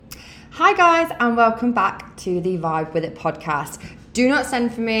Hi guys, and welcome back to the Vibe With It podcast. Do not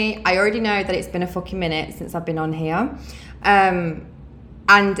send for me. I already know that it's been a fucking minute since I've been on here. And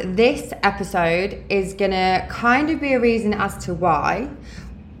this episode is gonna kind of be a reason as to why.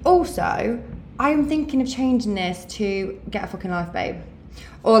 Also, I am thinking of changing this to Get a Fucking Life, Babe.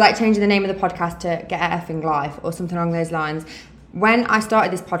 Or like changing the name of the podcast to Get a Effing Life or something along those lines. When I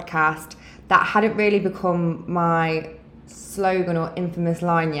started this podcast, that hadn't really become my slogan or infamous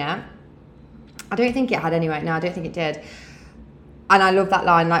line yet. I don't think it had anyway. No, I don't think it did. And I love that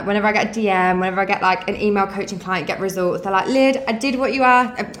line. Like whenever I get a DM, whenever I get like an email coaching client, get results, they're like, Lyd, I did what you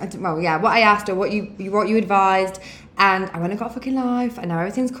asked. What I asked or what you advised. And I went and got a fucking life. And now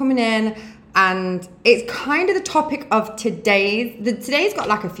everything's coming in. And it's kind of the topic of today's. Today's got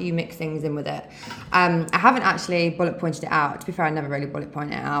like a few mixed things in with it. I haven't actually bullet pointed it out. To be fair, I never really bullet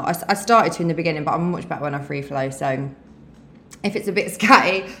pointed it out. I started to in the beginning, but I'm much better when I free flow. So if it's a bit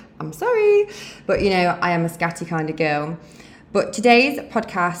scatty, I'm sorry. But, you know, I am a scatty kind of girl. But today's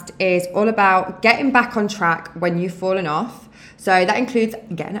podcast is all about getting back on track when you've fallen off. So that includes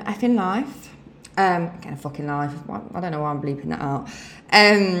getting an effing life. Getting a fucking life. I don't know why I'm bleeping that out.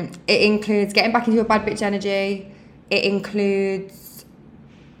 It includes getting back into your bad bitch energy. It includes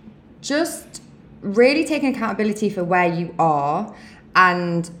just really taking accountability for where you are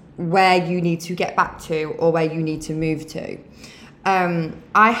and where you need to get back to or where you need to move to.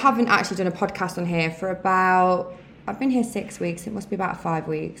 I haven't actually done a podcast on here for I've been here 6 weeks. It must be about 5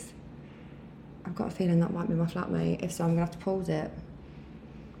 weeks. I've got a feeling that might be my flatmate. If so, I'm going to have to pause it.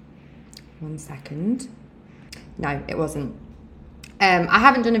 1 second. No, it wasn't. I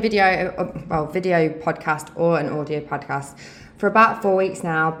haven't done a video podcast or an audio podcast for about 4 weeks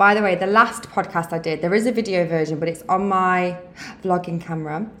now. By the way, the last podcast I did, there is a video version, but it's on my vlogging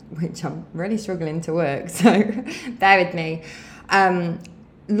camera, which I'm really struggling to work, so bear with me.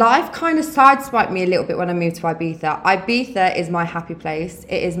 Life kind of sideswiped me a little bit when I moved to Ibiza. Ibiza is my happy place.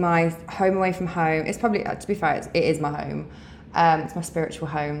 It is my home away from home. It's probably, to be fair, it is my home. It's my spiritual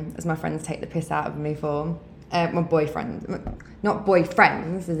home, as my friends take the piss out of me for. My boyfriend, not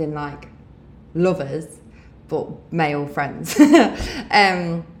boyfriends, as in like lovers, but male friends.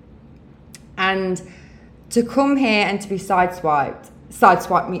 And to come here and to be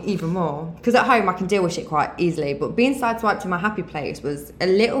sideswiped me even more. Because at home I can deal with shit quite easily, but being sideswiped in my happy place was a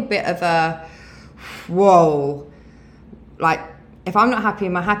little bit of a, whoa. Like, if I'm not happy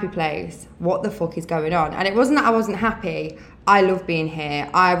in my happy place, what the fuck is going on? And it wasn't that I wasn't happy. I love being here.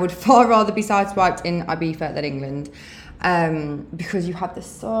 I would far rather be sideswiped in Ibiza than England. Because you have the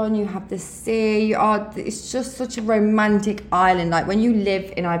sun, you have the sea, it's just such a romantic island. Like when you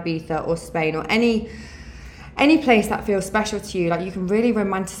live in Ibiza or Spain or any place that feels special to you, like you can really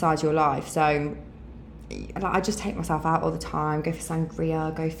romanticize your life. So like, I just take myself out all the time, go for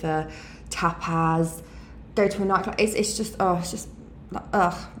sangria, go for tapas, go to a nightclub. It's just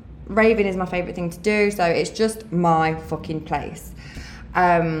raving is my favourite thing to do, so it's just my fucking place.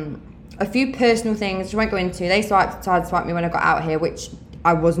 A few personal things, which I won't go into, they sideswiped me when I got out here, which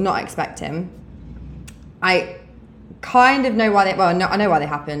I was not expecting. I kind of know why I know why they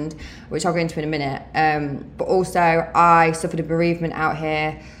happened, which I'll go into in a minute. But also, I suffered a bereavement out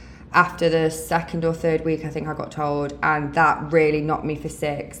here after the second or third week, I think I got told, and that really knocked me for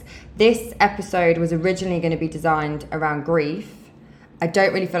six. This episode was originally going to be designed around grief. I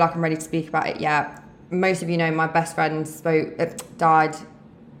don't really feel like I'm ready to speak about it yet. Most of you know my best friend died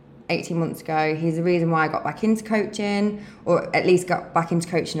 18 months ago. He's the reason why I got back into coaching, or at least got back into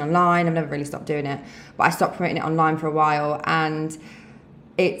coaching online. I've never really stopped doing it, but I stopped promoting it online for a while, and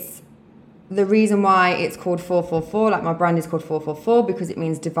it's the reason why it's called 444, like my brand is called 444, because it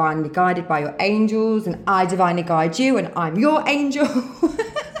means divinely guided by your angels, and I divinely guide you, and I'm your angel.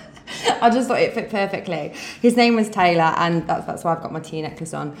 I just thought it fit perfectly. His name was Taylor, and that's why I've got my T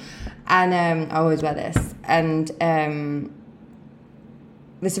necklace on. And I always wear this. And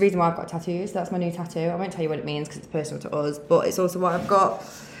this is the reason why I've got tattoos. That's my new tattoo. I won't tell you what it means because it's personal to us, but it's also why I've got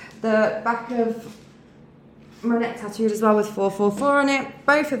the back of my neck tattooed as well with 444 on it.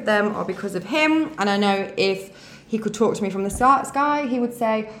 Both of them are because of him, and I know if he could talk to me from the sky, he would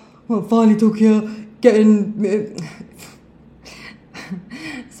say, well, finally took you getting...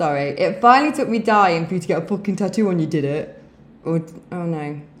 Sorry, it finally took me dying for you to get a fucking tattoo when you did it. Oh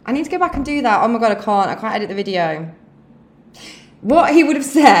no. I need to go back and do that. Oh my god, I can't edit the video. What he would have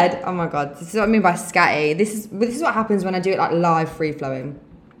said, oh my god, this is what I mean by scatty. This is what happens when I do it like live free flowing.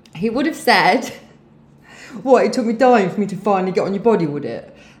 He would have said, what, it took me dying for me to finally get on your body, would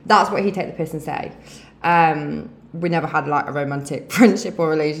it? That's what he'd take the piss and say. we never had like a romantic friendship or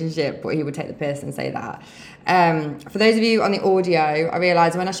relationship, but he would take the piss and say that. For those of you on the audio, I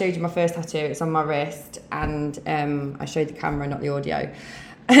realised when I showed you my first tattoo, it's on my wrist, and I showed the camera, not the audio.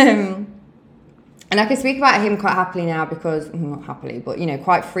 And I can speak about him quite happily now because, not happily, but, you know,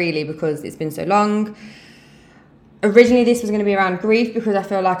 quite freely because it's been so long. Originally, this was going to be around grief because I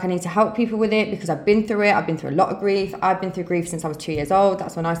feel like I need to help people with it because I've been through it. I've been through a lot of grief. I've been through grief since I was 2 years old.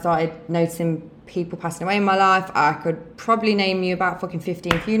 That's when I started noticing people passing away in my life. I could probably name you about fucking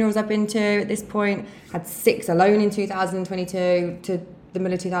 15 funerals I've been to at this point. Had 6 alone in 2022 to the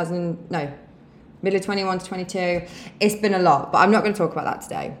middle of 21 to 22. It's been a lot, but I'm not going to talk about that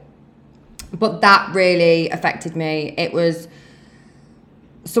today. But that really affected me. It was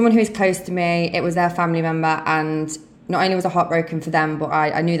someone who is close to me. It was their family member, and not only was I heartbroken for them, but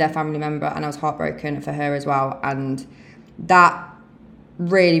I knew their family member, and I was heartbroken for her as well. And that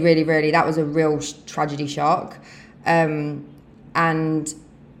really, really, really, that was a real tragedy shock. And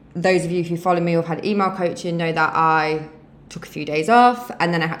those of you who follow me or have had email coaching know that I took a few days off,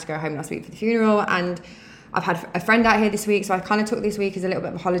 and then I had to go home last week for the funeral. And I've had a friend out here this week, so I kind of took this week as a little bit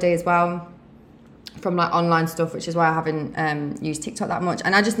of a holiday as well from like online stuff, which is why I haven't used TikTok that much.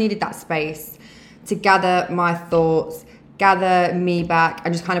 And I just needed that space to gather my thoughts, gather me back,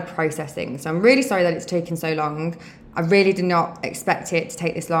 and just kind of process things. So I'm really sorry that it's taken so long. I really did not expect it to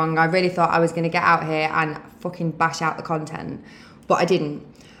take this long. I really thought I was going to get out here and fucking bash out the content, but I didn't.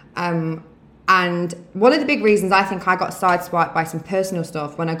 And one of the big reasons I think I got sideswiped by some personal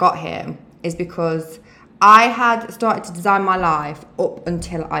stuff when I got here is because I had started to design my life up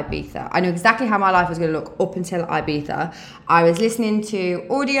until Ibiza. I knew exactly how my life was going to look up until Ibiza. I was listening to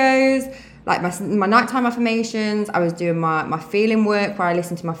audios, like my nighttime affirmations. I was doing my feeling work where I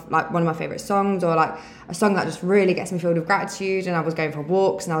listened to one of my favourite songs, or like a song that just really gets me filled with gratitude. And I was going for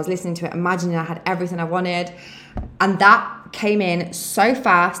walks and I was listening to it, imagining I had everything I wanted. And that came in so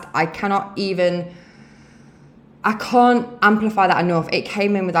fast, I can't amplify that enough. It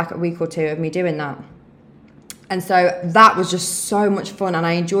came in with like a week or two of me doing that. And so that was just so much fun, and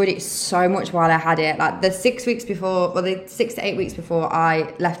I enjoyed it so much while I had it. Like the 6 to 8 weeks before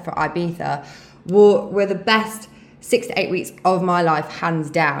I left for Ibiza were the best 6 to 8 weeks of my life, hands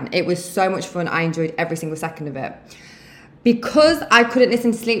down. It was so much fun. I enjoyed every single second of it. Because I couldn't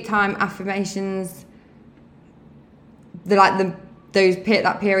listen to sleep time affirmations,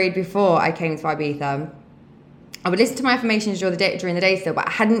 that period before I came to Ibiza, I would listen to my affirmations during the day still, but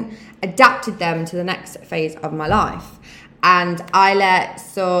I hadn't adapted them to the next phase of my life. And I let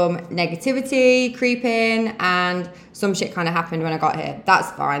some negativity creep in, and some shit kind of happened when I got here. That's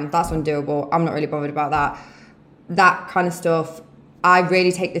fine. That's undoable. I'm not really bothered about that. That kind of stuff, I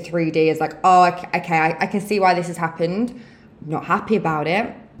really take the 3D as like, oh, okay, I can see why this has happened. I'm not happy about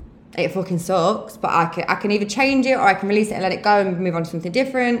it. It fucking sucks, but I can either change it, or I can release it and let it go and move on to something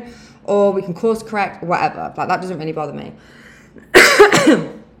different, or we can course correct, whatever. Like, that doesn't really bother me.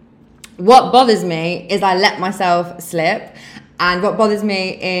 What bothers me is I let myself slip, and what bothers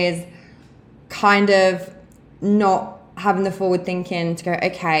me is kind of not having the forward thinking to go,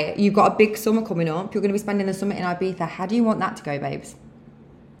 okay, you've got a big summer coming up, you're going to be spending the summer in Ibiza. How do you want that to go, babes?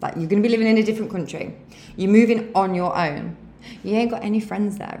 Like, you're going to be living in a different country. You're moving on your own. You ain't got any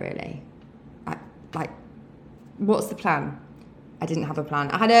friends there, really. Like, what's the plan? I didn't have a plan.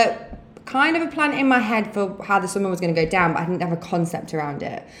 I had a kind of a plan in my head for how the summer was going to go down, but I didn't have a concept around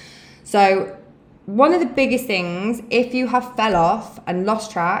it. So one of the biggest things, if you have fell off and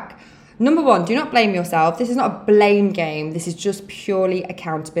lost track, number one, do not blame yourself. This is not a blame game. This is just purely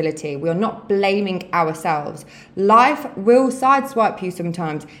accountability. We are not blaming ourselves. Life will sideswipe you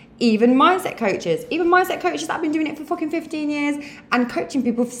sometimes. Even mindset coaches that have been doing it for fucking 15 years and coaching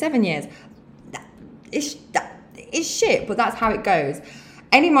people for 7 years. It's shit, but that's how it goes.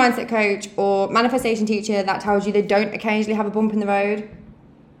 Any mindset coach or manifestation teacher that tells you they don't occasionally have a bump in the road,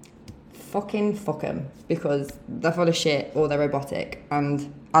 fucking fuck them, because they're full of shit or they're robotic,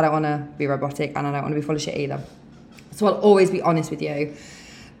 and I don't want to be robotic, and I don't want to be full of shit either. So I'll always be honest with you.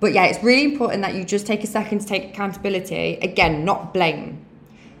 But yeah, it's really important that you just take a second to take accountability. Again, not blame.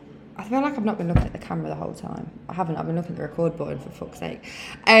 I feel like I've not been looking at the camera the whole time. I haven't. I've been looking at the record button, for fuck's sake.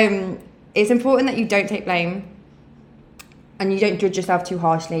 It's important that you don't take blame, and you don't judge yourself too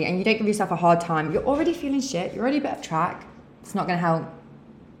harshly, and you don't give yourself a hard time. You're already feeling shit. You're already a bit off track. It's not going to help.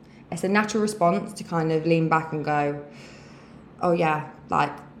 It's a natural response to kind of lean back and go, oh yeah,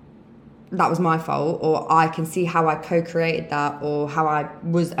 like, that was my fault, or I can see how I co-created that, or how I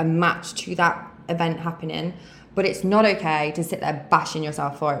was a match to that event happening. But it's not okay to sit there bashing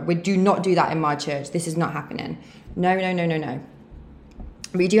yourself for it. We do not do that in my church. This is not happening. No.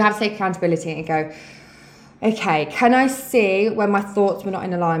 But you do have to take accountability and go, okay, can I see when my thoughts were not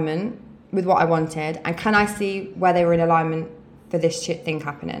in alignment with what I wanted? And can I see where they were in alignment for this shit thing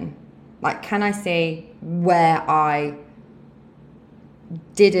happening? Like, can I see where I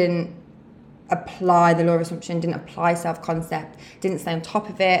didn't apply the law of assumption, didn't apply self-concept, didn't stay on top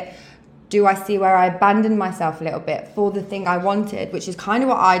of it? Do I see where I abandoned myself a little bit for the thing I wanted, which is kind of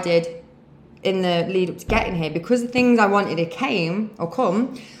what I did in the lead up to getting here? Because the things I wanted had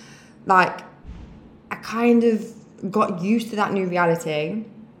come, like, I kind of got used to that new reality,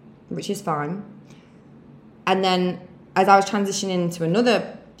 which is fine. And then as I was transitioning into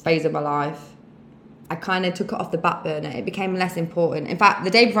another phase of my life, I kind of took it off the back burner. It became less important. In fact, the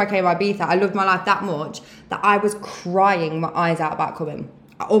day before I came to Ibiza, I loved my life that much that I was crying my eyes out about coming.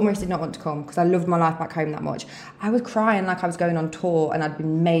 I almost did not want to come because I loved my life back home that much. I was crying like I was going on tour and I'd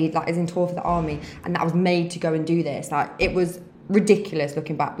been made, like I was in tour for the army, and that I was made to go and do this. Like, it was ridiculous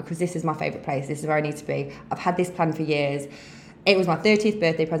looking back, because this is my favourite place. This is where I need to be. I've had this plan for years. It was my 30th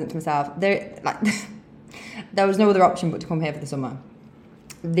birthday present to myself. There was no other option but to come here for the summer.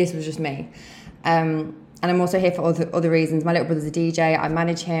 This was just me. And I'm also here for other reasons. My little brother's a DJ. I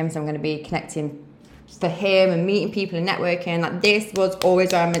manage him, so I'm going to be connecting for him and meeting people and networking. Like, this was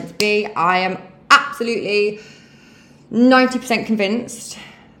always where I'm meant to be. I am absolutely 90% convinced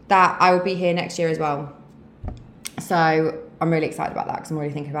that I will be here next year as well. So I'm really excited about that because I'm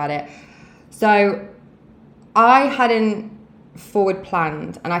already thinking about it. So I hadn't forward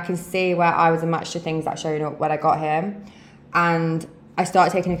planned, and I can see where I was a match to things that showed up when I got here, and I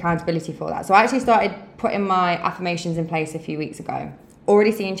started taking accountability for that. So I actually started putting my affirmations in place a few weeks ago.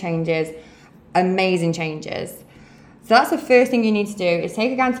 Already seeing changes, amazing changes. So that's the first thing you need to do, is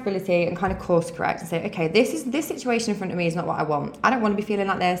take accountability and kind of course correct and say, okay, this situation in front of me is not what I want. I don't want to be feeling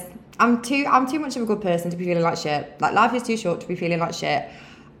like this. I'm too much of a good person to be feeling like shit. Like, life is too short to be feeling like shit.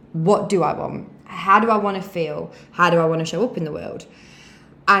 What do I want? How do I want to feel? How do I want to show up in the world?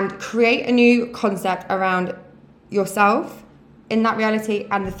 And create a new concept around yourself in that reality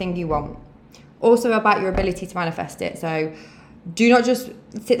and the thing you want. Also about your ability to manifest it. So do not just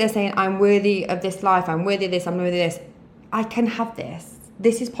sit there saying, I'm worthy of this life, I'm worthy of this, I'm worthy of this. I can have this.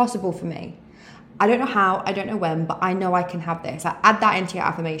 This is possible for me. I don't know how, I don't know when, but I know I can have this. I add that into your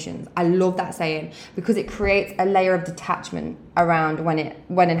affirmations. I love that saying because it creates a layer of detachment around when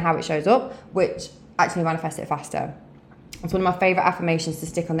and how it shows up, which actually manifests it faster. It's one of my favourite affirmations to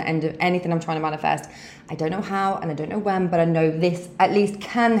stick on the end of anything I'm trying to manifest. I don't know how and I don't know when, but I know this at least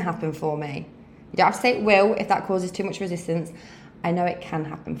can happen for me. You don't have to say it will if that causes too much resistance. I know it can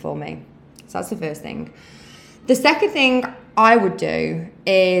happen for me. So that's the first thing. The second thing I would do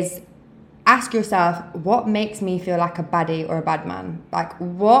is ask yourself, what makes me feel like a baddie or a bad man? Like,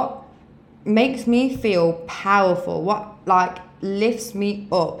 what makes me feel powerful? What, like, lifts me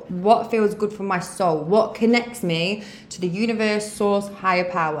up? What feels good for my soul? What connects me to the universe, source, higher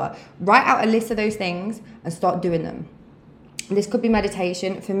power? Write out a list of those things and start doing them. This could be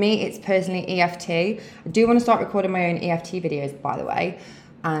meditation. For me, it's personally EFT. I do want to start recording my own EFT videos, by the way,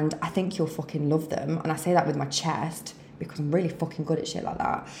 and I think you'll fucking love them. And I say that with my chest because I'm really fucking good at shit like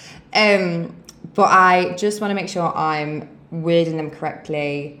that. But I just want to make sure I'm wording them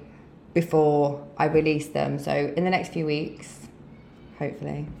correctly before I release them. So in the next few weeks,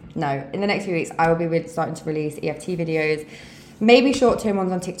 hopefully, in the next few weeks, I will be starting to release EFT videos, maybe short-term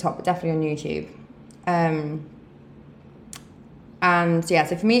ones on TikTok, but definitely on YouTube. And yeah,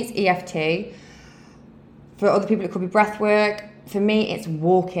 so for me, it's EFT. For other people, it could be breath work. For me, it's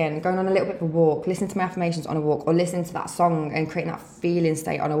walking, going on a little bit of a walk, listening to my affirmations on a walk, or listening to that song and creating that feeling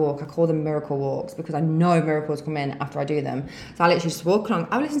state on a walk. I call them miracle walks because I know miracles come in after I do them. So I literally just walk along.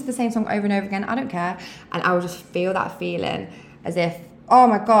 I will listen to the same song over and over again. I don't care. And I will just feel that feeling as if, oh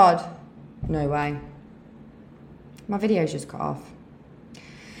my God, no way. My video's just cut off.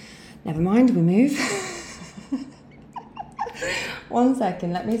 Never mind, we move. 1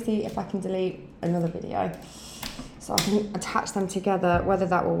 second, let me see if I can delete another video so I can attach them together. Whether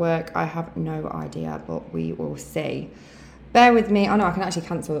that will work, I have no idea, but we will see. Bear with me. Oh no, I can actually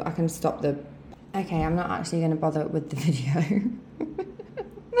cancel. I can stop the... Okay, I'm not actually going to bother with the video.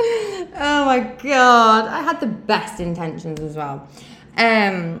 Oh my God. I had the best intentions as well.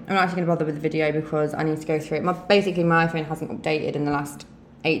 I'm not actually going to bother with the video because I need to go through it. Basically, my iPhone hasn't updated in the last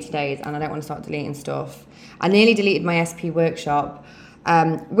 80 days and I don't want to start deleting stuff. I nearly deleted my SP workshop,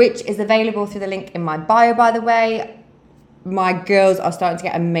 which is available through the link in my bio, by the way. My girls are starting to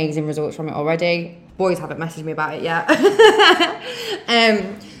get amazing results from it already. Boys haven't messaged me about it yet.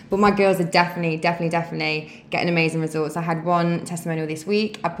 But my girls are definitely getting amazing results. I had one testimonial this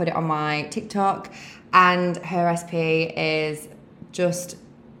week. I put it on my TikTok and her SP is just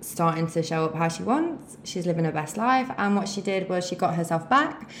starting to show up how she wants. She's living her best life, and what she did was she got herself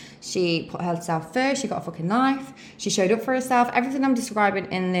back. She put herself first. She got a fucking life. She showed up for herself. Everything I'm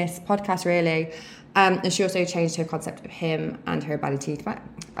describing in this podcast, really. And she also changed her concept of him and her ability to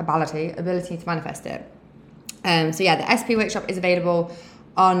manifest it. So yeah, the SP workshop is available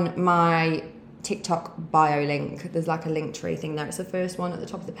on my TikTok bio link. There's like a link tree thing there. It's the first one at the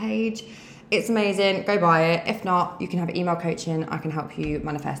top of the page. It's amazing. Go buy it. If not, you can have email coaching. I can help you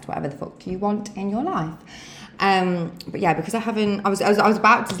manifest whatever the fuck you want in your life. But yeah, because I was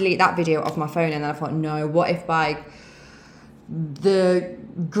about to delete that video off my phone, and then I thought, no, what if by the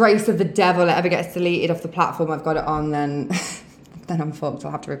grace of the devil it ever gets deleted off the platform I've got it on, then then I'm fucked.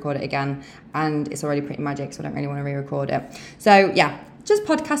 I'll have to record it again, and it's already pretty magic, so I don't really want to re-record it. So yeah, just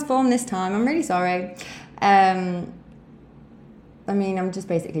podcast form this time. I'm really sorry. I mean, I'm just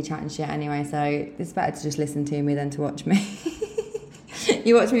basically chatting shit anyway, so it's better to just listen to me than to watch me.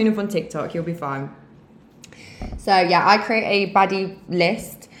 You watch me enough on TikTok, you'll be fine. So yeah, I create a Baddie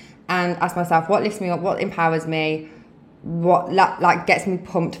list and ask myself what lifts me up, what empowers me, what like gets me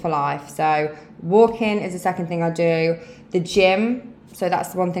pumped for life. So walking is the second thing I do. The gym, so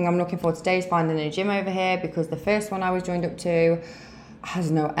that's the one thing I'm looking for today, is finding a gym over here, because the first one I was joined up to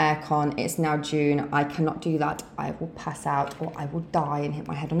has no aircon. It's now June. I cannot do that. I will pass out or I will die and hit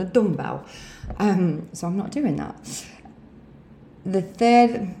my head on a dumbbell. So I'm not doing that. The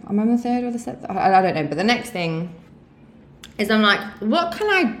third, I'm on the third or the seventh, I don't know. But the next thing is I'm like, what can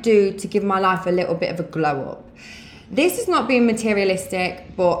I do to give my life a little bit of a glow up? This is not being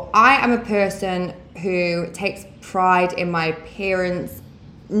materialistic, but I am a person who takes pride in my appearance,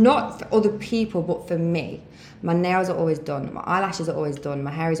 not for other people, but for me. My nails are always done. My eyelashes are always done.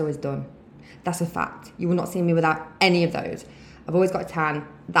 My hair is always done. That's a fact. You will not see me without any of those. I've always got a tan.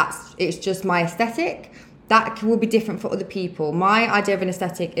 It's just my aesthetic. That will be different for other people. My idea of an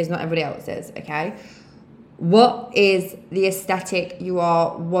aesthetic is not everybody else's, okay? What is the aesthetic you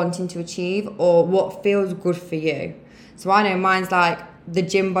are wanting to achieve, or what feels good for you? So I know mine's like the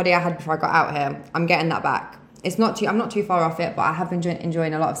gym body I had before I got out here. I'm getting that back. I'm not too far off it, but I have been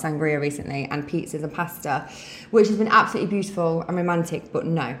enjoying a lot of sangria recently and pizzas and pasta, which has been absolutely beautiful and romantic. But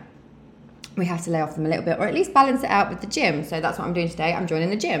no, we have to lay off them a little bit, or at least balance it out with the gym. So that's what I'm doing today. I'm joining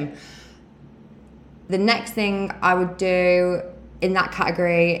the gym. The next thing I would do in that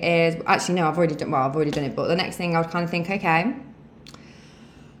category is, actually no, I've already done it. But the next thing I would kind of think, okay,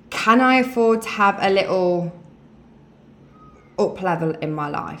 can I afford to have a little up level in my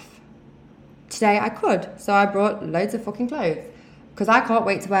life? Today I could, so I brought loads of fucking clothes because I can't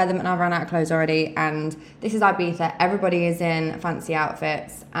wait to wear them, and I've run out of clothes already. And this is Ibiza, everybody is in fancy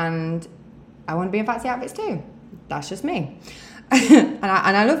outfits, and I want to be in fancy outfits too. That's just me. and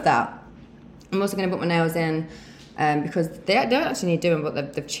I love that. I'm also going to put my nails in because they don't actually need doing,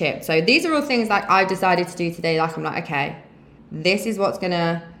 but they've chipped. So these are all things like I've decided to do today. Like I'm like, okay, this is what's going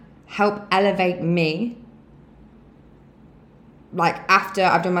to help elevate me. Like after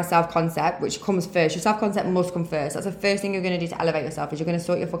I've done my self-concept, which comes first. Your self-concept must come first. That's the first thing you're going to do to elevate yourself, is you're going to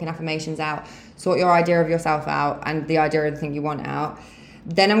sort your fucking affirmations out, sort your idea of yourself out and the idea of the thing you want out.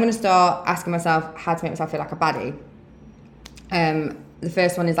 Then I'm going to start asking myself how to make myself feel like a baddie. The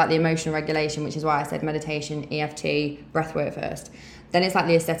first one is like the emotional regulation, which is why I said meditation, EFT, breath work first. Then it's like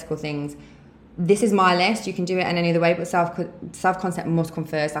the aesthetical things. This is my list. You can do it in any other way, but self-concept must come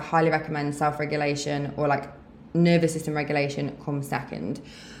first. I highly recommend self-regulation, or like nervous system regulation comes second.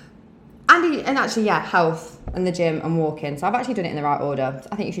 And actually, yeah, health and the gym and walking. So I've actually done it in the right order.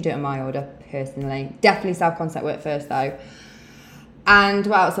 I think you should do it in my order, personally. Definitely self-concept work first, though. And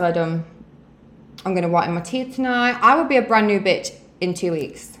what else have I done? I'm going to whiten my teeth tonight. I will be a brand new bitch in 2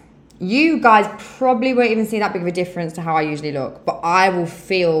 weeks. You guys probably won't even see that big of a difference to how I usually look, but I will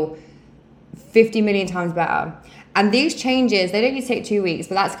feel 50 million times better. And these changes, they don't need to take 2 weeks,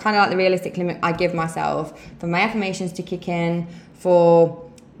 but that's kind of like the realistic limit I give myself for my affirmations to kick in, for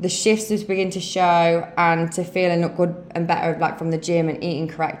the shifts to begin to show, and to feel and look good and better, like from the gym and eating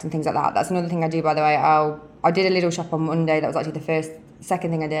correct and things like that. That's another thing I do, by the way. I did a little shop on Monday. That was actually the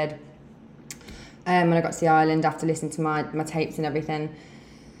second thing I did. When I got to the island after listening to my tapes and everything.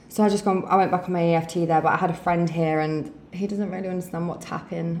 So I went back on my EFT there, but I had a friend here and he doesn't really understand what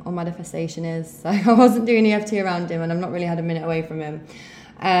tapping or manifestation is. So I wasn't doing EFT around him, and I've not really had a minute away from him.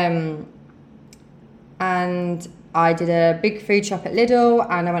 And I did a big food shop at Lidl,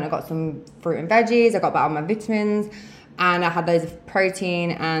 and I went and got some fruit and veggies. I got back on my vitamins, and I had loads of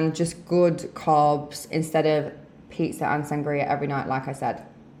protein and just good carbs instead of pizza and sangria every night, like I said.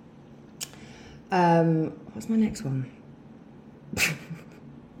 What's my next one?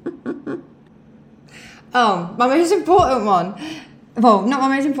 Oh, my most important one. well, not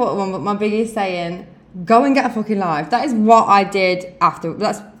my most important one, but my biggest saying, go and get a fucking life. That is what I did after.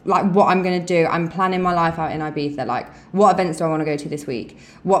 That's like what I'm going to do. I'm planning my life out in Ibiza. Like, what events do I want to go to this week?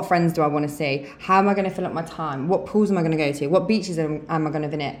 What friends do I want to see? How am I going to fill up my time? What pools am I going to go to? What beaches am I going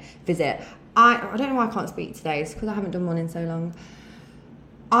to visit? I don't know why I can't speak today. It's because I haven't done one in so long.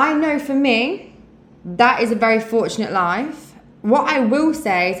 I know for me, that is a very fortunate life. What I will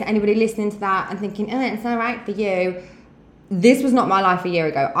say to anybody listening to that and thinking, it's all right for you, this was not my life a year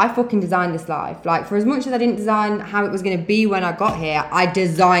ago. I fucking designed this life. Like, for as much as I didn't design how it was going to be when I got here, I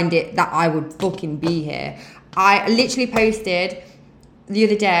designed it that I would fucking be here. I literally posted the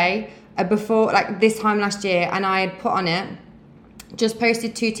other day, before, like this time last year, and I had put on it, just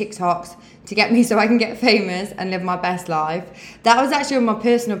posted 2 TikToks to get me so I can get famous and live my best life. That was actually on my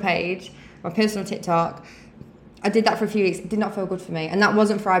personal page, my personal TikTok. I did that for a few weeks. It did not feel good for me. And that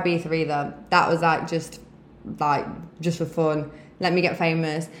wasn't for Ibiza either. That was just for fun. Let me get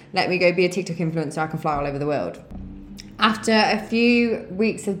famous. Let me go be a TikTok influencer. I can fly all over the world. After a few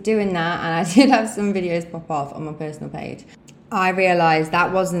weeks of doing that, and I did have some videos pop off on my personal page, I realised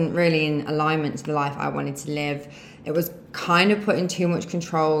that wasn't really in alignment to the life I wanted to live. It was kind of putting too much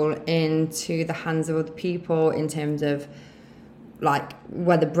control into the hands of other people in terms of like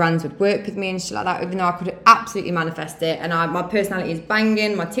whether brands would work with me and shit like that, even though I could absolutely manifest it. And my personality is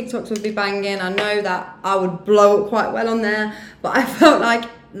banging, my TikToks would be banging. I know that I would blow up quite well on there, but I felt like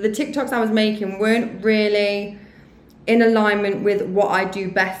the TikToks I was making weren't really in alignment with what I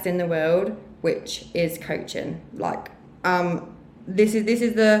do best in the world, which is coaching. Like, this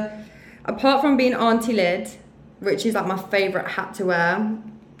is the, apart from being Auntie Lid, which is like my favourite hat to wear,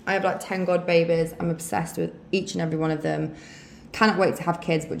 I have like 10 god babies. I'm obsessed with each and every one of them. Cannot wait to have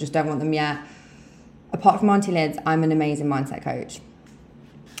kids, but just don't want them yet. Apart from Auntie Lids, I'm an amazing mindset coach.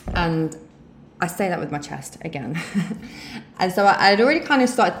 And I say that with my chest again. And so I had already kind of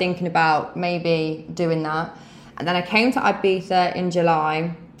started thinking about maybe doing that. And then I came to Ibiza in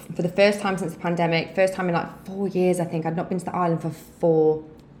July for the first time since the pandemic. First time in like 4 years, I think. I'd not been to the island for 4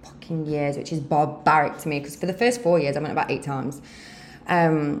 fucking years, which is barbaric to me. Because for the first 4 years, I went about 8 times.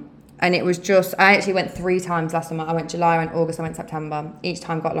 And it was just, I actually went 3 times last summer. I went July, I went August, I went September. Each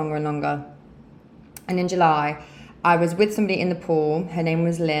time got longer and longer. And in July, I was with somebody in the pool. Her name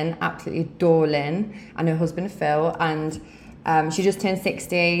was Lynn, absolutely adore Lynn, and her husband Phil. And she just turned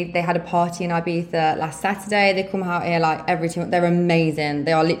 60. They had a party in Ibiza last Saturday. They come out here like every 2 months. They're amazing.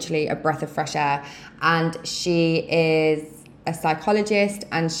 They are literally a breath of fresh air. And she is a psychologist,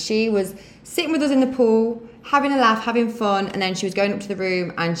 and she was sitting with us in the pool, having a laugh, having fun, and then she was going up to the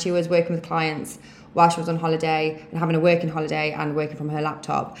room and she was working with clients while she was on holiday and having a working holiday and working from her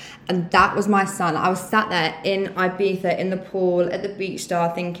laptop. And that was my son. I was sat there in Ibiza in the pool at the beach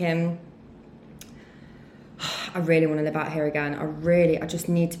star thinking, I really want to live out here again. I just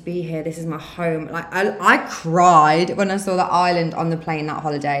need to be here. This is my home. Like I cried when I saw that island on the plane that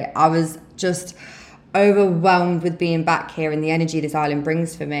holiday. I was just overwhelmed with being back here and the energy this island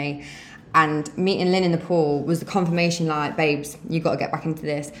brings for me. And meeting Lynn in the pool was the confirmation, like, babes, you got to get back into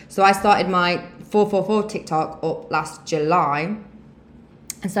this. So I started my 444 TikTok up last July.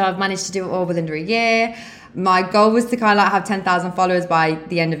 And so I've managed to do it all within under a year. My goal was to kind of like have 10,000 followers by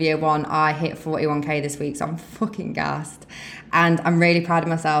the end of year 1. I hit 41k this week, so I'm fucking gassed. And I'm really proud of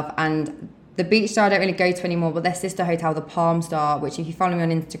myself. And the beach star I don't really go to anymore, but their sister hotel, the Palm Star, which if you follow me on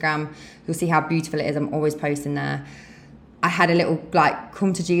Instagram, you'll see how beautiful it is. I'm always posting there. I had a little like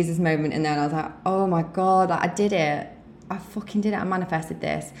come to Jesus moment in there, and I was like, oh my God, like, I did it. I fucking did it. I manifested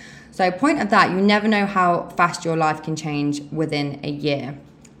this. So point of that, you never know how fast your life can change within a year.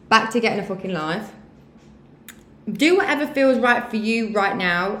 Back to getting a fucking life. Do whatever feels right for you right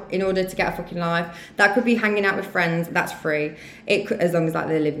now in order to get a fucking life. That could be hanging out with friends. That's free. It could, as long as like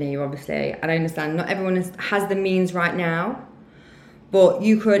they live near you, obviously. And I understand not everyone has the means right now. But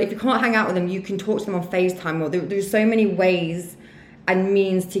you could, if you can't hang out with them, you can talk to them on FaceTime. Or there's so many ways and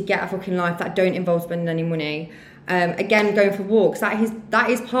means to get a fucking life that don't involve spending any money. Again, going for walks. That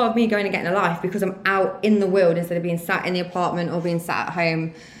is part of me going and getting a life, because I'm out in the world instead of being sat in the apartment or being sat at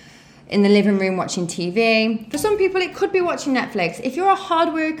home in the living room watching TV. For some people, it could be watching Netflix. If you're a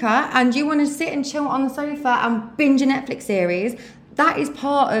hard worker and you want to sit and chill on the sofa and binge a Netflix series, that is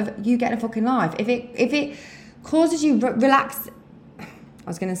part of you getting a fucking life. If it causes you rest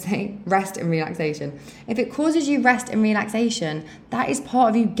and relaxation. If it causes you rest and relaxation, that is part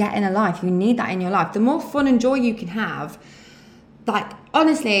of you getting a life. You need that in your life. The more fun and joy you can have, like,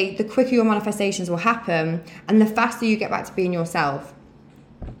 honestly, the quicker your manifestations will happen and the faster you get back to being yourself.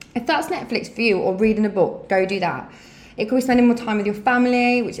 If that's Netflix for you or reading a book, go do that. It could be spending more time with your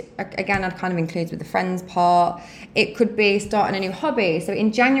family, which again, I'd kind of includes with the friends part. It could be starting a new hobby. So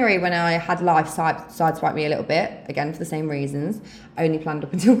in January, when I had life sideswipe me a little bit, again, for the same reasons, I only planned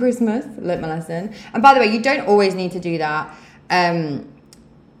up until Christmas, learnt my lesson. And by the way, you don't always need to do that.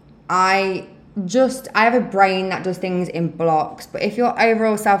 I have a brain that does things in blocks, but if your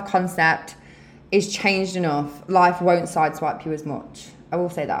overall self-concept is changed enough, life won't sideswipe you as much. I will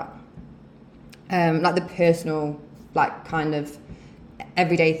say that. Like the personal, like kind of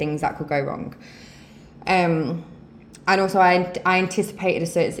everyday things that could go wrong. And also I anticipated a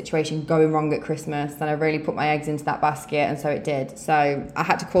certain situation going wrong at Christmas, and I really put my eggs into that basket, and so it did. So I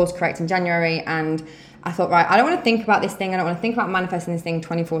had to course correct in January, and I thought, right, I don't want to think about this thing. I don't want to think about manifesting this thing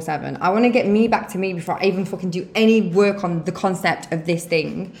 24/7. I want to get me back to me before I even fucking do any work on the concept of this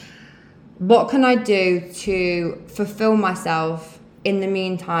thing. What can I do to fulfill myself in the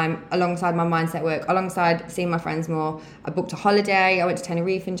meantime, alongside my mindset work, alongside seeing my friends more? I booked a holiday. I went to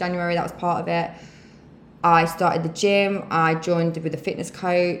Tenerife in January. That was part of it. I started the gym. I joined with a fitness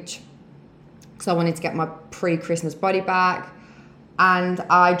coach because I wanted to get my pre-Christmas body back. And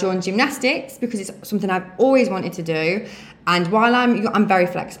I joined gymnastics because it's something I've always wanted to do. And while I'm very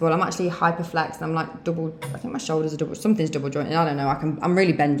flexible, I'm actually hyper flexed. I'm like double, I think my shoulders are double, something's double jointed. I don't know. I'm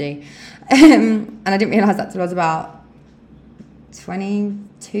really bendy. And I didn't realise that till I was about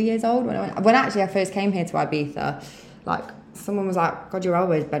 22 years old when actually I first came here to Ibiza. Like someone was like, God, your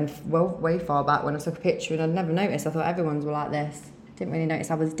elbows bend way far back, when I took a picture, and I'd never noticed. I thought everyone's were like this. Didn't really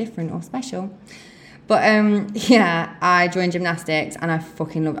notice I was different or special. But yeah, I joined gymnastics, and I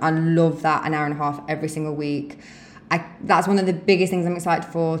love that an hour and a half every single week. That's one of the biggest things I'm excited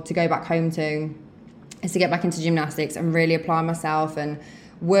for, to go back home to, is to get back into gymnastics and really apply myself and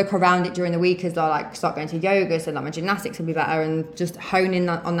work around it during the week as well, like start going to yoga so that my gymnastics will be better, and just hone in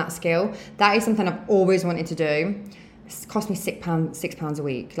on that skill. That is something I've always wanted to do. It's cost me £6 a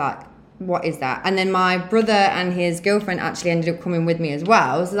week. Like, what is that? And then my brother and his girlfriend actually ended up coming with me as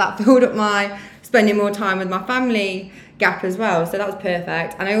well, so that filled up my spending more time with my family gap as well. So that was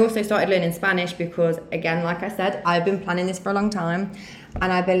perfect. And I also started learning Spanish because, again, like I said, I've been planning this for a long time,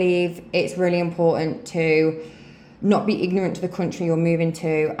 and I believe it's really important to not be ignorant to the country you're moving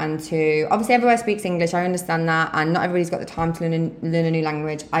to, and to, obviously everywhere speaks English, I understand that, and not everybody's got the time to learn a new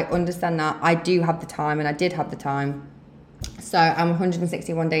language. I understand that. I do have the time, and I did have the time. So I'm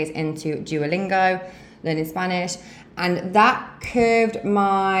 161 days into Duolingo, learning Spanish, and that curbed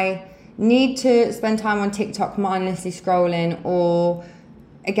my need to spend time on TikTok mindlessly scrolling, or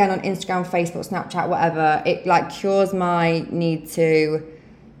again on Instagram, Facebook, Snapchat, whatever. It like cures my need to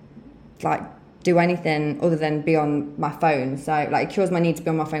like do anything other than be on my phone. So like it cures my need to be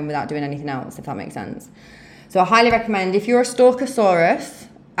on my phone without doing anything else, if that makes sense. So I highly recommend, if you're a stalkersaurus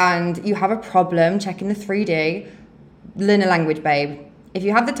and you have a problem checking the 3D, learn a language, babe. If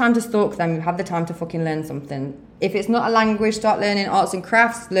you have the time to stalk them, you have the time to fucking learn something. If it's not a language, start learning arts and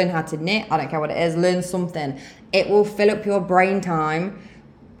crafts, learn how to knit, I don't care what it is, learn something. It will fill up your brain time,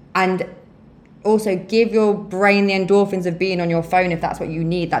 and also give your brain the endorphins of being on your phone if that's what you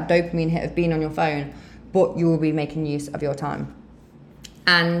need, that dopamine hit of being on your phone, but you will be making use of your time.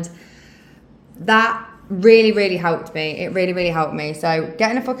 And that really, really helped me. It really, really helped me. So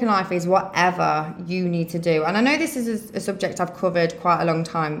getting a fucking life is whatever you need to do. And I know this is a subject I've covered quite a long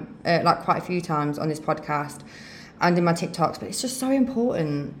time, like quite a few times on this podcast and in my TikToks, but it's just so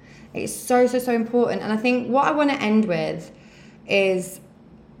important. It's so, so, so important. And I think what I want to end with is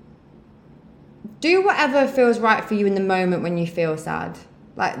do whatever feels right for you in the moment when you feel sad.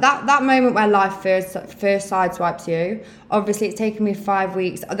 Like that moment where life first sideswipes you. Obviously, it's taken me 5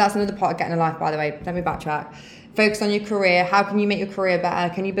 weeks. That's another part of getting a life, by the way. Let me backtrack. Focus on your career. How can you make your career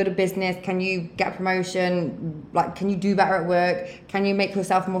better? Can you build a business? Can you get a promotion? Like, can you do better at work? Can you make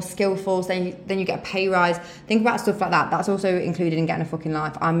yourself more skillful? So then you get a pay rise. Think about stuff like that. That's also included in getting a fucking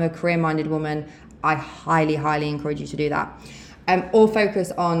life. I'm a career-minded woman. I highly, highly encourage you to do that. Or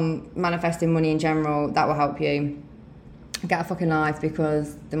focus on manifesting money in general. That will help you get a fucking life,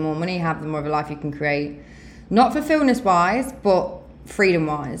 because the more money you have, the more of a life you can create. Not fulfillment wise, but freedom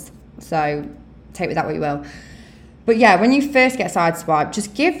wise. So take with that what you will. But yeah, when you first get sideswiped,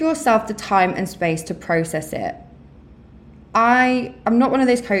 just give yourself the time and space to process it. I'm not one of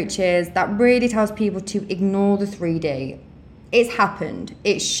those coaches that really tells people to ignore the 3D. It's happened.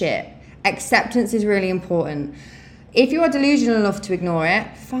 It's shit. Acceptance is really important. If you are delusional enough to ignore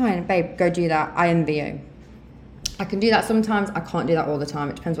it, fine, babe, go do that. I envy you. I can do that sometimes. I can't do that all the time.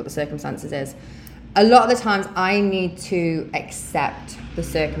 It depends what the circumstances is. A lot of the times I need to accept the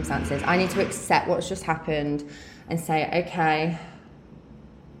circumstances. I need to accept what's just happened and say, okay,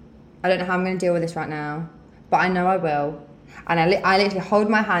 I don't know how I'm going to deal with this right now, but I know I will. And I literally hold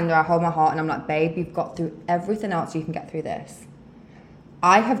my hand or I hold my heart and I'm like, babe, you've got through everything else, you can get through this.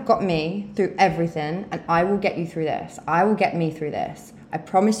 I have got me through everything and I will get you through this. I will get me through this. I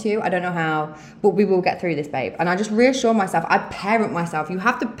promise you, I don't know how, but we will get through this, babe. And I just reassure myself, I parent myself. You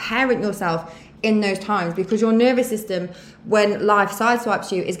have to parent yourself in those times because your nervous system, when life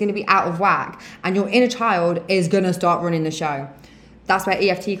sideswipes you, is going to be out of whack and your inner child is going to start running the show. That's where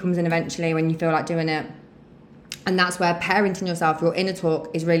EFT comes in eventually when you feel like doing it. And that's where parenting yourself, your inner talk,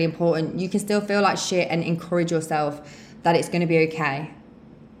 is really important. You can still feel like shit and encourage yourself that it's going to be okay.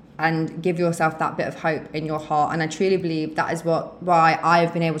 And give yourself that bit of hope in your heart. And I truly believe that is why I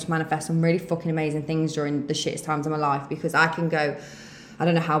have been able to manifest some really fucking amazing things during the shittest times of my life. Because I can go, I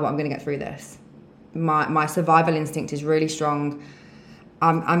don't know how, but I'm going to get through this. My survival instinct is really strong.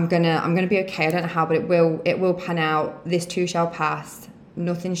 I'm gonna be okay. I don't know how, but it will pan out. This too shall pass.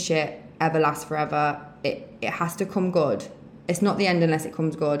 Nothing shit ever lasts forever. It has to come good. It's not the end unless it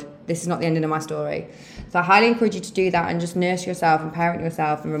comes good. This is not the ending of my story. So I highly encourage you to do that and just nurse yourself and parent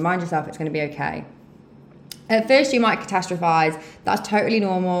yourself and remind yourself it's going to be okay. At first you might catastrophize. That's totally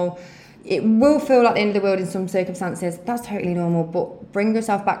normal. It will feel like the end of the world in some circumstances. That's totally normal. But bring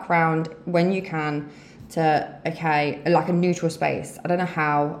yourself back round when you can to, okay, like a neutral space. I don't know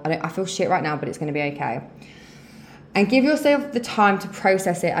how. I feel shit right now, but it's going to be okay. And give yourself the time to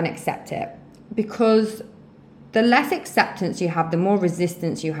process it and accept it. Because the less acceptance you have, the more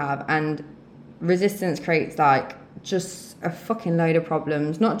resistance you have. And resistance creates like just a fucking load of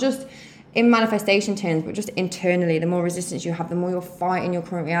problems. Not just in manifestation terms, but just internally. The more resistance you have, the more you're fighting your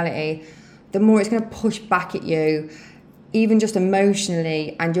current reality, the more it's going to push back at you, even just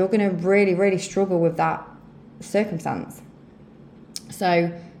emotionally. And you're going to really, really struggle with that circumstance.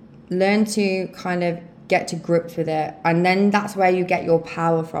 So learn to kind of get to grips with it, and then that's where you get your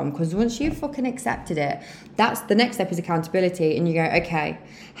power from. Because once you've fucking accepted it, that's the next step, is accountability. And you go, okay,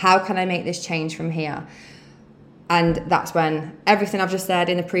 how can I make this change from here? And that's when everything I've just said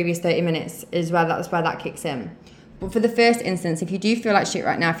in the previous 30 minutes is where that kicks in. But for the first instance, if you do feel like shit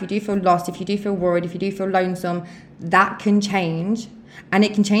right now, if you do feel lost, if you do feel worried, if you do feel lonesome, that can change, and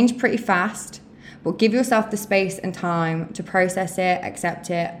it can change pretty fast. But give yourself the space and time to process it, accept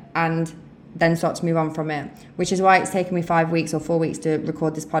it, and then start to move on from it, which is why it's taken me 5 weeks or 4 weeks to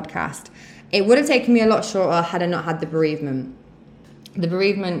record this podcast. It would have taken me a lot shorter had I not had the bereavement. The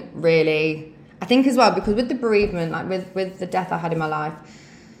bereavement really, I think as well, because with the bereavement, like with the death I had in my life,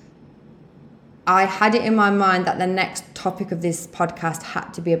 I had it in my mind that the next topic of this podcast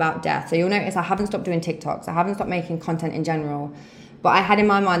had to be about death. So you'll notice I haven't stopped doing TikToks. I haven't stopped making content in general. But I had in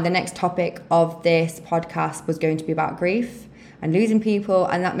my mind the next topic of this podcast was going to be about grief and losing people,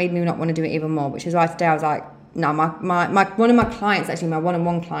 and that made me not want to do it even more, which is why today I was like, no, my one of my clients, actually my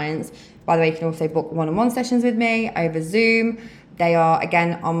one-on-one clients, by the way, you can also book one-on-one sessions with me over Zoom. They are,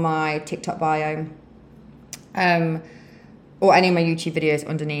 again, on my TikTok bio, or any of my YouTube videos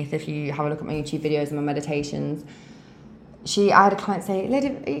underneath. If you have a look at my YouTube videos and my meditations. I had a client say, Lady,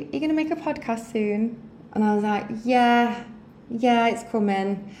 are you going to make a podcast soon? And I was like, yeah, it's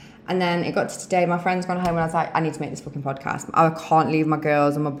coming. And then it got to today, my friend's gone home and I was like, I need to make this fucking podcast. I can't leave my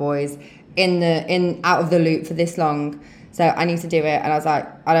girls and my boys out of the loop for this long. So I need to do it. And I was like,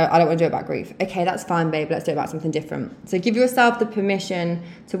 I don't want to do it about grief. Okay, that's fine, babe. Let's do it about something different. So give yourself the permission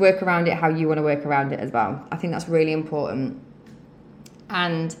to work around it how you want to work around it as well. I think that's really important.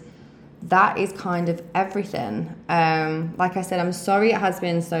 And that is kind of everything. Like I said, I'm sorry it has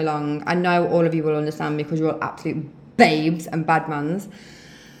been so long. I know all of you will understand because you're all absolute babes and badmans.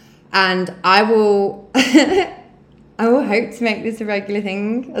 And I will hope to make this a regular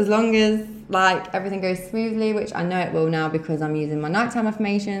thing as long as like everything goes smoothly, which I know it will now because I'm using my nighttime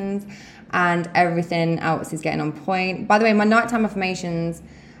affirmations and everything else is getting on point. By the way, my nighttime affirmations,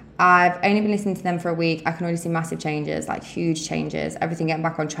 I've only been listening to them for a week. I can already see massive changes, like huge changes. Everything getting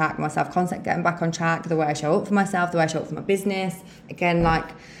back on track, my self-concept getting back on track, the way I show up for myself, the way I show up for my business. Again, like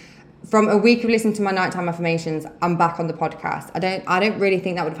from a week of listening to my nighttime affirmations, I'm back on the podcast. I don't really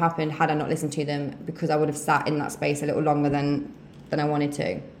think that would have happened had I not listened to them, because I would have sat in that space a little longer than I wanted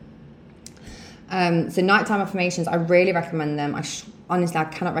to. So nighttime affirmations, I really recommend them. Honestly, I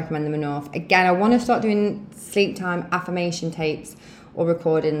cannot recommend them enough. Again, I want to start doing sleep time affirmation tapes or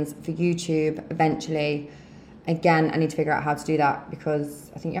recordings for YouTube eventually. Again, I need to figure out how to do that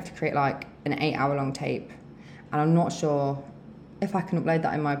because I think you have to create like an 8-hour long tape. And I'm not sure if I can upload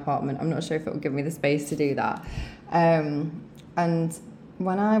that in my apartment. I'm not sure if it will give me the space to do that. And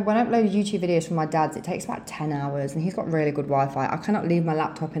when I upload YouTube videos from my dad's, it takes about 10 hours and he's got really good Wi-Fi. I cannot leave my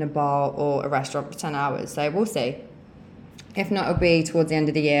laptop in a bar or a restaurant for 10 hours. So we'll see. If not, it'll be towards the end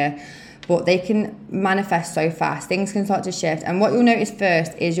of the year. but they can manifest so fast. Things can start to shift. And what you'll notice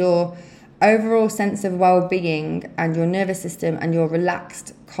first is your overall sense of well-being and your nervous system and your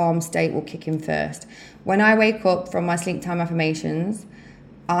relaxed, calm state will kick in first. When I wake up from my sleep time affirmations,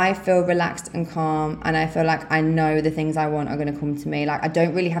 I feel relaxed and calm, and I feel like I know the things I want are going to come to me. Like, I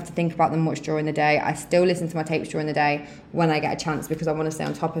don't really have to think about them much during the day. I still listen to my tapes during the day when I get a chance, because I want to stay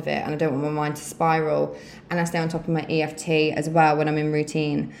on top of it and I don't want my mind to spiral. And I stay on top of my EFT as well when I'm in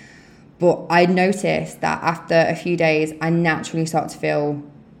routine. But I notice that after a few days, I naturally start to feel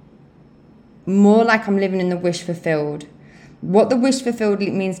more like I'm living in the wish fulfilled. What the wish fulfilled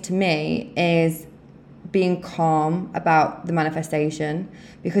means to me is being calm about the manifestation,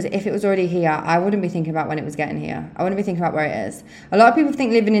 because if it was already here, I wouldn't be thinking about when it was getting here. I wouldn't be thinking about where it is. A lot of people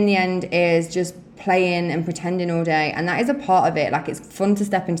think living in the end is just playing and pretending all day, and that is a part of it. Like, it's fun to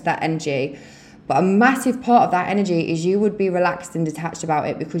step into that energy, but a massive part of that energy is you would be relaxed and detached about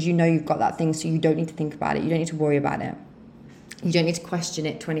it, because you know you've got that thing, so you don't need to think about it. You don't need to worry about it. You don't need to question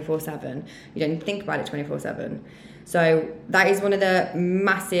it 24/7. You don't need to think about it 24/7. So that is one of the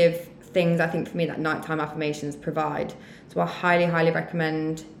massive things I think for me that nighttime affirmations provide. So I highly, highly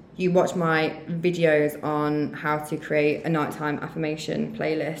recommend you watch my videos on how to create a nighttime affirmation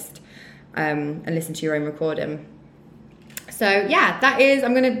playlist, and listen to your own recording. So yeah, that is,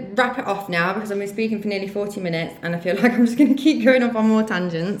 I'm going to wrap it off now, because I've been speaking for nearly 40 minutes and I feel like I'm just going to keep going off on more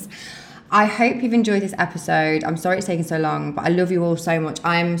tangents. I hope you've enjoyed this episode. I'm sorry it's taken so long, but I love you all so much.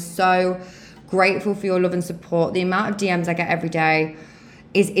 I'm so grateful for your love and support. The amount of DMs I get every day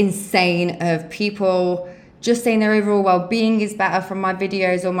is insane, of people just saying their overall well-being is better from my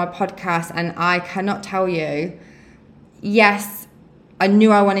videos or my podcast. And I cannot tell you, yes, I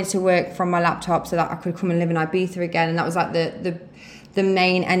knew I wanted to work from my laptop so that I could come and live in Ibiza again. And that was like the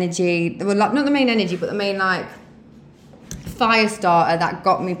main energy, well, like, not the main energy, but the main like fire starter that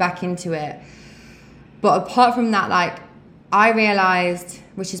got me back into it. But apart from that, like, I realised,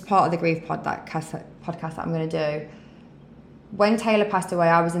 which is part of the grief podcast that I'm going to do, when Taylor passed away,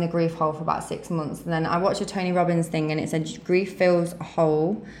 I was in a grief hole for about 6 months. And then I watched a Tony Robbins thing, and it said grief fills a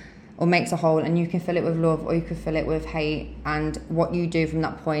hole, or makes a hole, and you can fill it with love or you can fill it with hate. And what you do from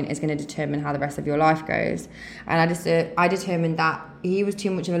that point is going to determine how the rest of your life goes. And I determined that he was too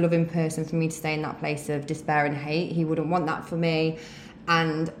much of a loving person for me to stay in that place of despair and hate. He wouldn't want that for me.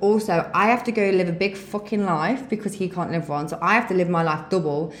 And also, I have to go live a big fucking life because he can't live one. So I have to live my life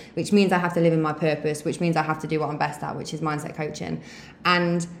double, which means I have to live in my purpose, which means I have to do what I'm best at, which is mindset coaching.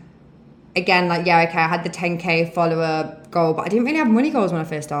 And again, like, yeah, okay, I had the 10K follower goal, but I didn't really have money goals when I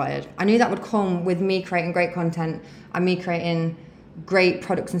first started. I knew that would come with me creating great content and me creating great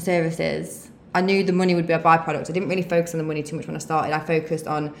products and services. I knew the money would be a byproduct. I didn't really focus on the money too much when I started. I focused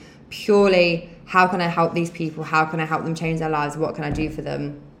on purely, how can I help these people? How can I help them change their lives? What can I do for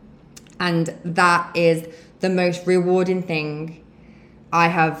them? And that is the most rewarding thing I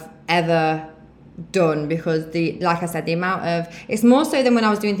have ever done, because like I said, the amount of, it's more so than when I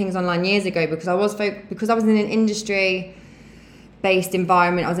was doing things online years ago, because I was in an industry based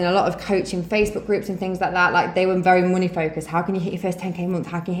environment. I was in a lot of coaching Facebook groups and things like that. Like, they were very money focused. How can you hit your first 10K month?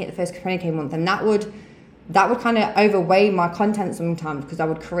 How can you hit the first 20K month? And that would kind of overweigh my content sometimes, because I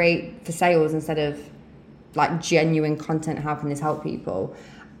would create for sales instead of like genuine content. How can this help people?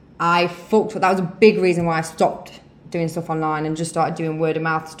 That was a big reason why I stopped doing stuff online and just started doing word of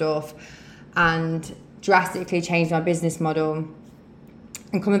mouth stuff, and drastically changed my business model.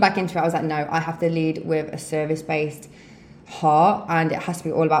 And coming back into it, I was like, no, I have to lead with a service-based heart, and it has to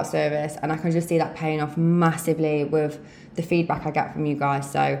be all about service. And I can just see that paying off massively with the feedback I get from you guys.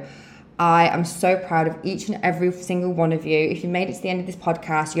 So I am so proud of each and every single one of you. If you made it to the end of this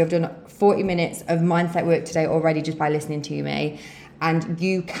podcast, you have done 40 minutes of mindset work today already just by listening to me. And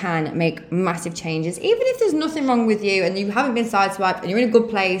you can make massive changes, even if there's nothing wrong with you and you haven't been sideswiped and you're in a good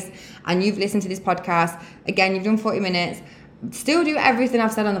place and you've listened to this podcast. Again, you've done 40 minutes. Still do everything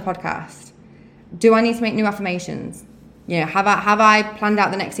I've said on the podcast. Do I need to make new affirmations? You know, have I planned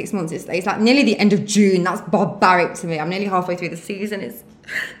out the next 6 months? It's like nearly the end of June. That's barbaric to me. I'm nearly halfway through the season. It's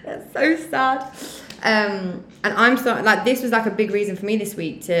so sad. And I'm starting, like, this was like a big reason for me this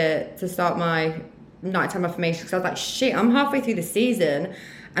week to start my nighttime affirmation, because I was like, shit, I'm halfway through the season,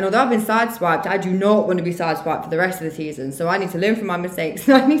 and although I've been sideswiped, I do not want to be sideswiped for the rest of the season. So I need to learn from my mistakes,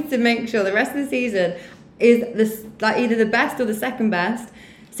 and I need to make sure the rest of the season is either the best or the second best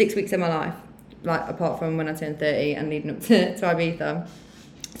 6 weeks of my life, like apart from when I turned 30 and leading up to Ibiza.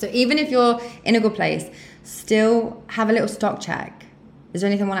 So even if you're in a good place, still have a little stock check. Is there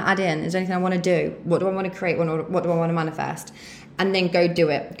anything I want to add in? Is there anything I want to do? What do I want to create? What do I want to manifest? And then go do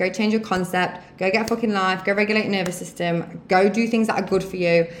it. Go change your concept. Go get a fucking life. Go regulate your nervous system. Go do things that are good for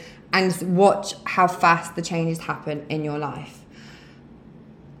you. and watch how fast the changes happen in your life.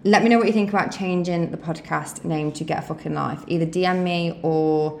 Let me know what you think about changing the podcast name to Get a Fucking Life. Either DM me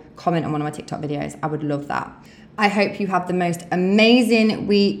or comment on one of my TikTok videos. I would love that. I hope you have the most amazing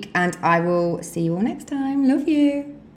week, and I will see you all next time. Love you.